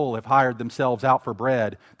were full have hired themselves out for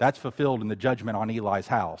bread. That's fulfilled in the judgment on Eli's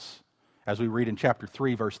house. As we read in chapter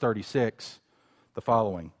 3, verse 36, the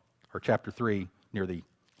following, or chapter 3,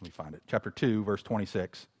 chapter 2, verse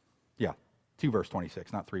 26. Yeah, 2, verse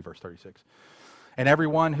 26, not 3, verse 36. And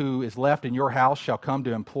everyone who is left in your house shall come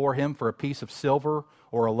to implore him for a piece of silver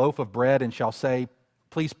or a loaf of bread, and shall say,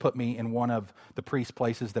 please put me in one of the priest's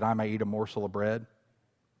places that I may eat a morsel of bread.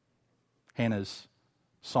 Hannah's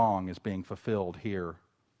song is being fulfilled here.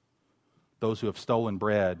 Those who have stolen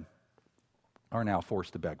bread are now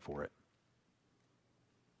forced to beg for it.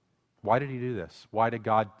 Why did he do this? Why did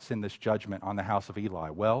God send this judgment on the house of Eli?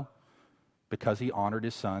 Well, because he honored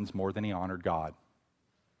his sons more than he honored God.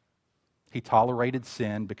 He tolerated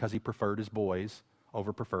sin because he preferred his boys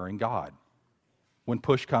over preferring God. When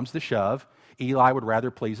push comes to shove, Eli would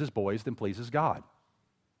rather please his boys than please his God.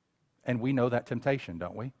 And we know that temptation,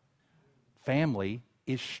 don't we? Family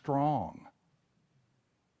is strong.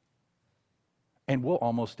 And we'll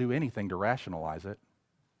almost do anything to rationalize it.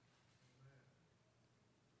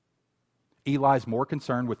 Eli's more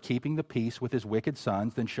concerned with keeping the peace with his wicked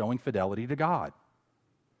sons than showing fidelity to God.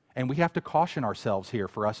 And we have to caution ourselves here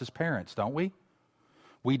for us as parents, don't we?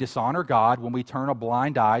 We dishonor God when we turn a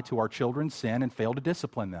blind eye to our children's sin and fail to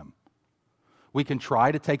discipline them. We can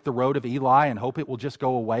try to take the road of Eli and hope it will just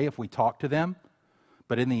go away if we talk to them.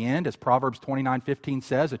 But in the end, as Proverbs 29:15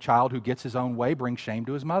 says, a child who gets his own way brings shame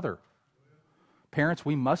to his mother. Parents,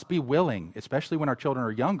 we must be willing, especially when our children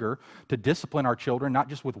are younger, to discipline our children, not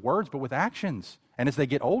just with words, but with actions. And as they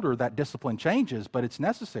get older, that discipline changes, but it's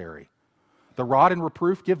necessary. The rod and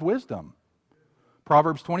reproof give wisdom.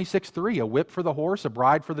 Proverbs 26:3, a whip for the horse, a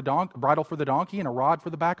bridle for the donkey, and a rod for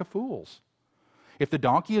the back of fools. If the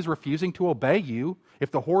donkey is refusing to obey you,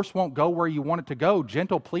 if the horse won't go where you want it to go,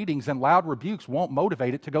 gentle pleadings and loud rebukes won't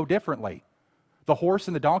motivate it to go differently. The horse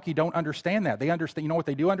and the donkey don't understand that. They understand, you know what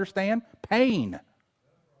they do understand? Pain.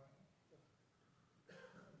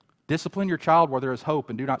 Discipline your child where there is hope,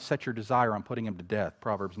 and do not set your desire on putting him to death.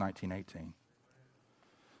 Proverbs 19:18.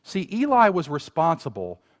 See, Eli was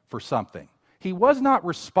responsible for something. He was not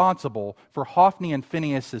responsible for Hophni and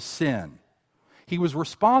Phinehas' sin. He was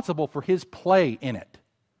responsible for his play in it,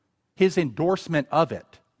 his endorsement of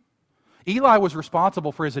it. Eli was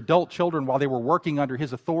responsible for his adult children while they were working under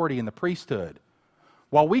his authority in the priesthood.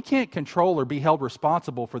 While we can't control or be held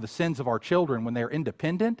responsible for the sins of our children when they're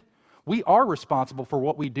independent, we are responsible for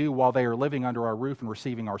what we do while they are living under our roof and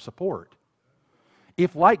receiving our support.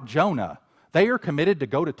 If, like Jonah, they are committed to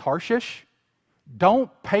go to Tarshish,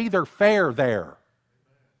 don't pay their fare there.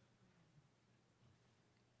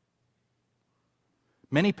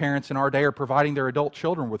 Many parents in our day are providing their adult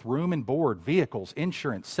children with room and board, vehicles,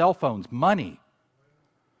 insurance, cell phones, money,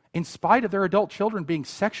 in spite of their adult children being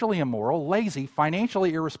sexually immoral, lazy,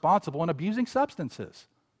 financially irresponsible, and abusing substances.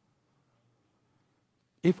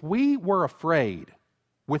 If we were afraid,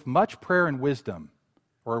 with much prayer and wisdom,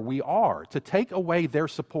 or we are, to take away their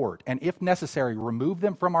support and, if necessary, remove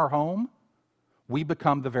them from our home, we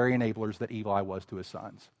become the very enablers that Eli was to his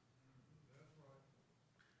sons.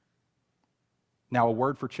 Now, a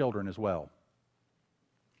word for children as well.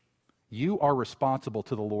 You are responsible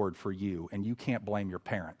to the Lord for you, and you can't blame your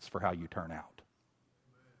parents for how you turn out.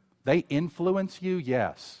 They influence you,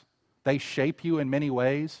 yes. They shape you in many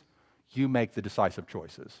ways. You make the decisive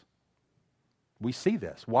choices. We see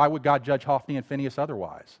this. Why would God judge Hophni and Phinehas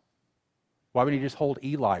otherwise? Why would he just hold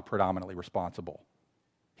Eli predominantly responsible?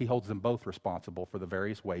 He holds them both responsible for the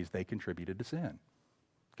various ways they contributed to sin.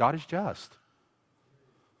 God is just.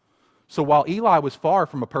 So while Eli was far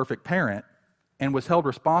from a perfect parent and was held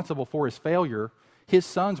responsible for his failure, his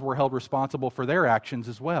sons were held responsible for their actions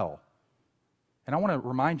as well. And I want to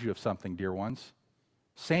remind you of something, dear ones.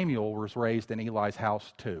 Samuel was raised in Eli's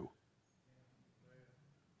house too.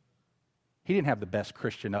 He didn't have the best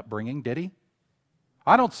Christian upbringing, did he?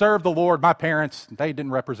 I don't serve the Lord. My parents, they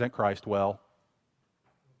didn't represent Christ well.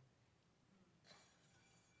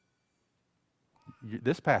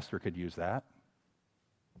 This pastor could use that.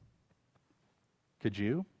 Could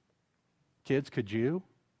you? Kids, could you?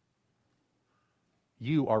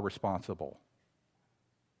 You are responsible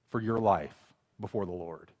for your life before the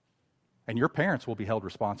Lord. And your parents will be held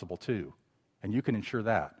responsible too. And you can ensure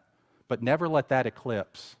that. But never let that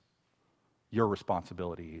eclipse your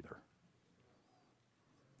responsibility either.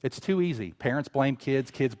 It's too easy. Parents blame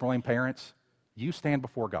kids, kids blame parents. You stand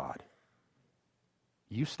before God.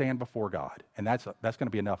 You stand before God. And that's going to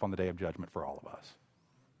be enough on the day of judgment for all of us.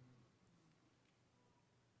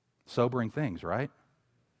 Sobering things, right?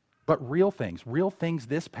 But real things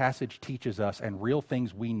this passage teaches us, and real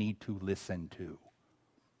things we need to listen to.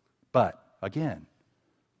 But, again,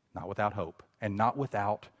 not without hope, and not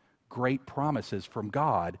without great promises from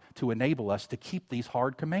God to enable us to keep these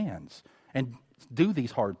hard commands and do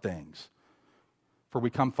these hard things. For we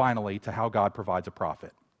come finally to how God provides a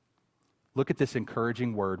prophet. Look at this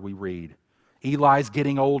encouraging word we read. Eli's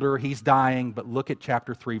getting older, he's dying, but look at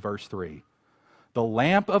chapter 3, verse 3. The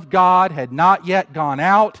lamp of God had not yet gone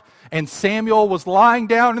out, and Samuel was lying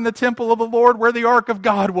down in the temple of the Lord where the ark of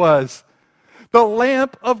God was. The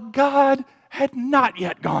lamp of God had not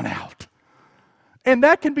yet gone out. And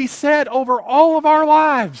that can be said over all of our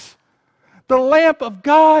lives. The lamp of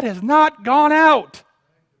God has not gone out.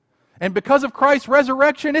 And because of Christ's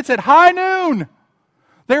resurrection, it's at high noon.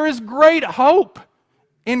 There is great hope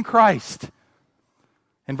in Christ.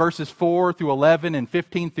 In verses 4 through 11 and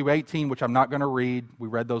 15 through 18, which I'm not going to read, we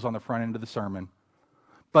read those on the front end of the sermon.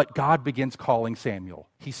 But God begins calling Samuel.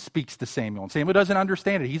 He speaks to Samuel. And Samuel doesn't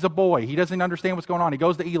understand it. He's a boy. He doesn't understand what's going on. He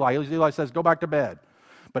goes to Eli. Eli says, go back to bed.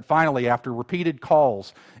 But finally, after repeated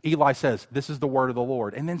calls, Eli says, this is the word of the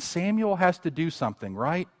Lord. And then Samuel has to do something,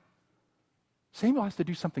 right? Samuel has to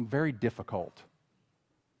do something very difficult.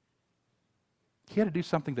 He had to do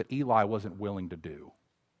something that Eli wasn't willing to do.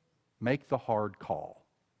 Make the hard call.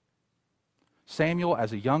 Samuel,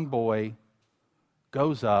 as a young boy,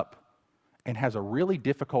 goes up and has a really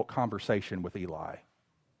difficult conversation with Eli,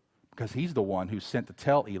 because he's the one who's sent to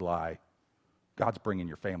tell Eli, God's bringing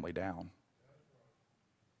your family down.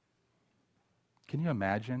 Can you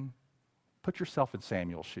imagine? Put yourself in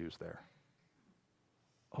Samuel's shoes there.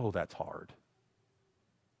 Oh, that's hard.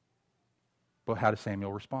 But how does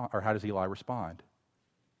Samuel respond, or how does Eli respond?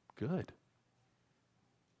 Good.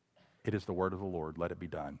 It is the word of the Lord. Let it be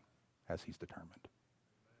done as he's determined.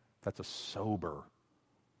 That's a sober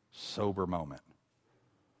moment.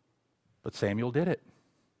 But Samuel did it,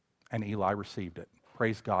 and Eli received it.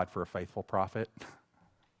 Praise God for a faithful prophet.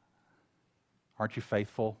 Aren't you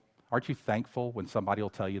faithful? Aren't you thankful when somebody will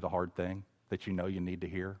tell you the hard thing that you know you need to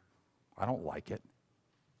hear? I don't like it.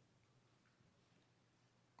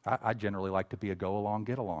 I generally like to be a go-along,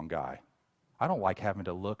 get-along guy. I don't like having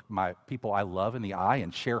to look my people I love in the eye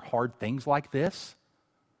and share hard things like this,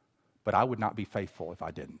 but I would not be faithful if I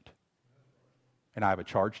didn't. And I have a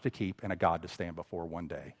charge to keep and a God to stand before one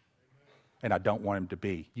day. And I don't want him to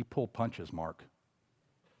be, you pull punches, Mark.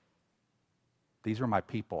 These are my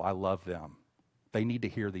people. I love them. They need to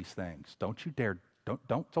hear these things. Don't you dare,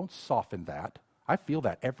 don't soften that. I feel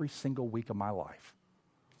that every single week of my life.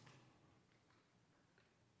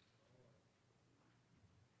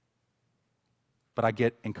 But I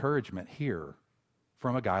get encouragement here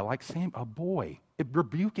from a guy like Sam, a boy,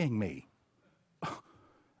 rebuking me.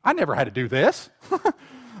 I never had to do this. I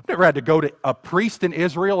never had to go to a priest in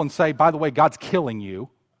Israel and say, by the way, God's killing you.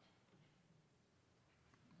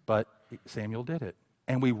 But Samuel did it.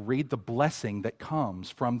 And we read the blessing that comes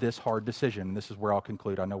from this hard decision. And this is where I'll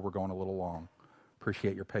conclude. I know we're going a little long.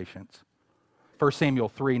 Appreciate your patience. 1 Samuel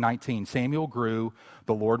 3:19, Samuel grew,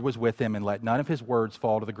 the Lord was with him, and let none of his words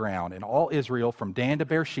fall to the ground. And all Israel, from Dan to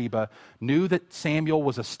Beersheba, knew that Samuel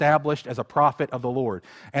was established as a prophet of the Lord.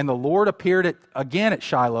 And the Lord appeared again at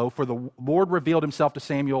Shiloh, for the Lord revealed himself to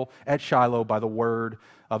Samuel at Shiloh by the word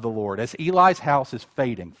of the Lord. As Eli's house is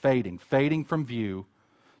fading from view,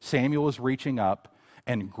 Samuel is reaching up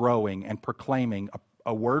and growing and proclaiming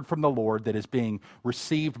a word from the Lord that is being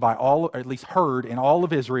received by all, or at least heard in all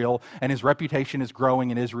of Israel, and his reputation is growing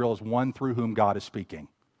in Israel as one through whom God is speaking.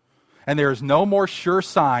 And there is no more sure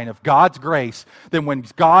sign of God's grace than when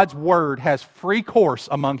God's word has free course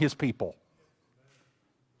among his people.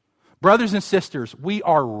 Brothers and sisters, we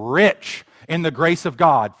are rich in the grace of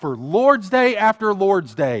God. For Lord's Day after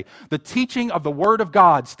Lord's Day, the teaching of the Word of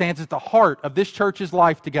God stands at the heart of this church's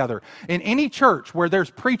life together. In any church where there's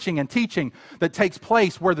preaching and teaching that takes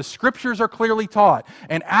place, where the Scriptures are clearly taught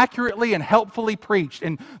and accurately and helpfully preached,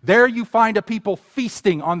 and there you find a people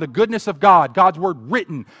feasting on the goodness of God, God's Word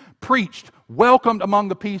written, preached, welcomed among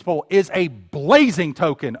the people, is a blazing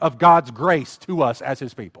token of God's grace to us as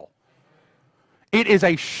His people. It is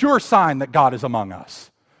a sure sign that God is among us.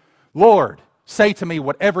 Lord, say to me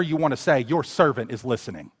whatever you want to say. Your servant is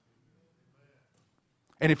listening.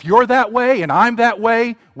 And if you're that way and I'm that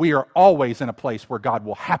way, we are always in a place where God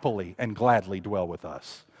will happily and gladly dwell with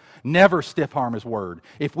us. Never stiff arm His word.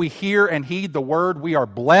 If we hear and heed the word, we are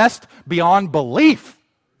blessed beyond belief.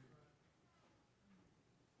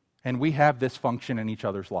 And we have this function in each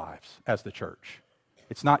other's lives as the church.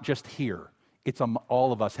 It's not just here. It's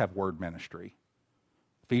all of us have word ministry.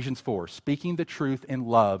 Ephesians 4, speaking the truth in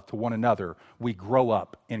love to one another, we grow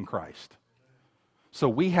up in Christ. So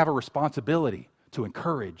we have a responsibility to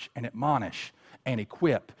encourage and admonish and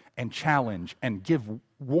equip and challenge and give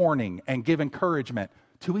warning and give encouragement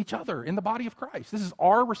to each other in the body of Christ. This is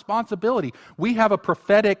our responsibility. We have a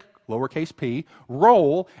prophetic, lowercase p,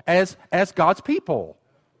 role as God's people.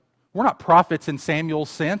 We're not prophets in Samuel's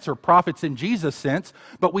sense or prophets in Jesus' sense,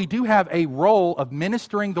 but we do have a role of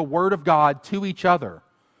ministering the Word of God to each other.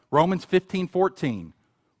 Romans 15:14,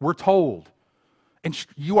 we're told,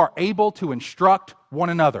 you are able to instruct one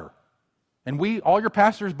another. And all your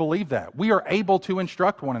pastors believe that. We are able to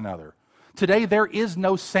instruct one another. Today there is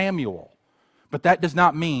no Samuel, but that does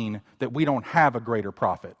not mean that we don't have a greater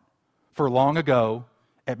prophet. For long ago,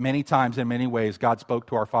 at many times, in many ways, God spoke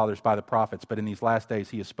to our fathers by the prophets, but in these last days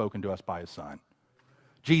He has spoken to us by His Son.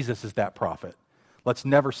 Jesus is that prophet. Let's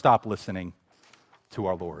never stop listening to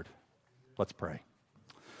our Lord. Let's pray.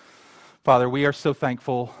 Father, we are so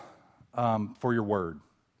thankful for your word.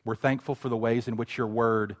 We're thankful for the ways in which your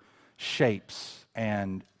word shapes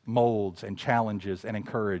and molds and challenges and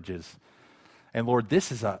encourages. And Lord,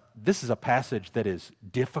 this is a passage that is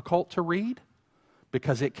difficult to read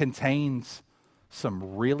because it contains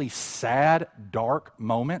some really sad, dark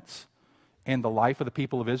moments in the life of the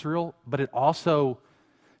people of Israel, but it also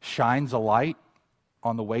shines a light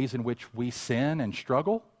on the ways in which we sin and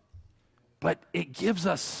struggle. but it gives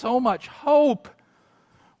us so much hope.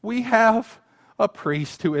 We have a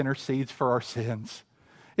priest who intercedes for our sins.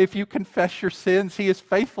 If you confess your sins, he is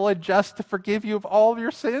faithful and just to forgive you of all of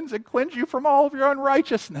your sins and cleanse you from all of your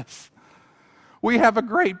unrighteousness. We have a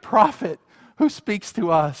great prophet who speaks to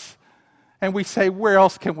us, and we say, where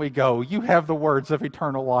else can we go? You have the words of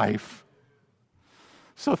eternal life.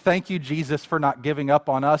 So thank you, Jesus, for not giving up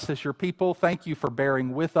on us as your people. Thank you for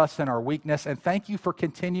bearing with us in our weakness, and thank you for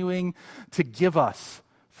continuing to give us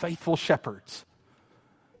faithful shepherds,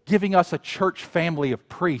 giving us a church family of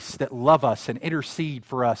priests that love us and intercede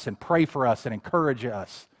for us and pray for us and encourage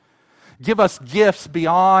us. Give us gifts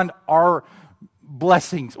beyond our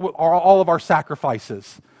blessings, all of our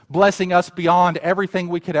sacrifices, blessing us beyond everything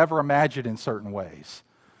we could ever imagine in certain ways.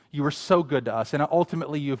 You are so good to us, and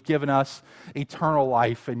ultimately you've given us eternal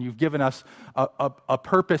life, and you've given us a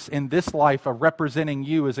purpose in this life of representing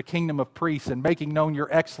you as a kingdom of priests and making known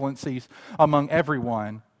your excellencies among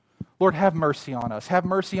everyone. Lord, have mercy on us. Have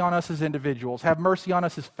mercy on us as individuals. Have mercy on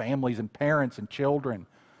us as families and parents and children.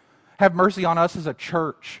 Have mercy on us as a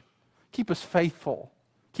church. Keep us faithful.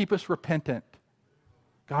 Keep us repentant.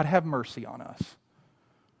 God, have mercy on us.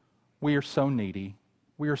 We are so needy.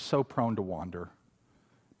 We are so prone to wander.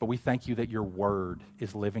 But we thank you that your word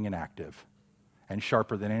is living and active and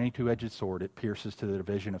sharper than any two-edged sword. It pierces to the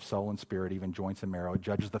division of soul and spirit, even joints and marrow. It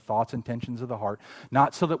judges the thoughts and intentions of the heart,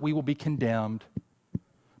 not so that we will be condemned,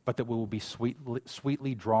 but that we will be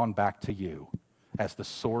sweetly drawn back to you as the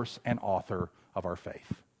source and author of our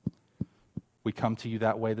faith. We come to you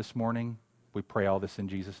that way this morning. We pray all this in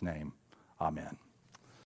Jesus' name. Amen.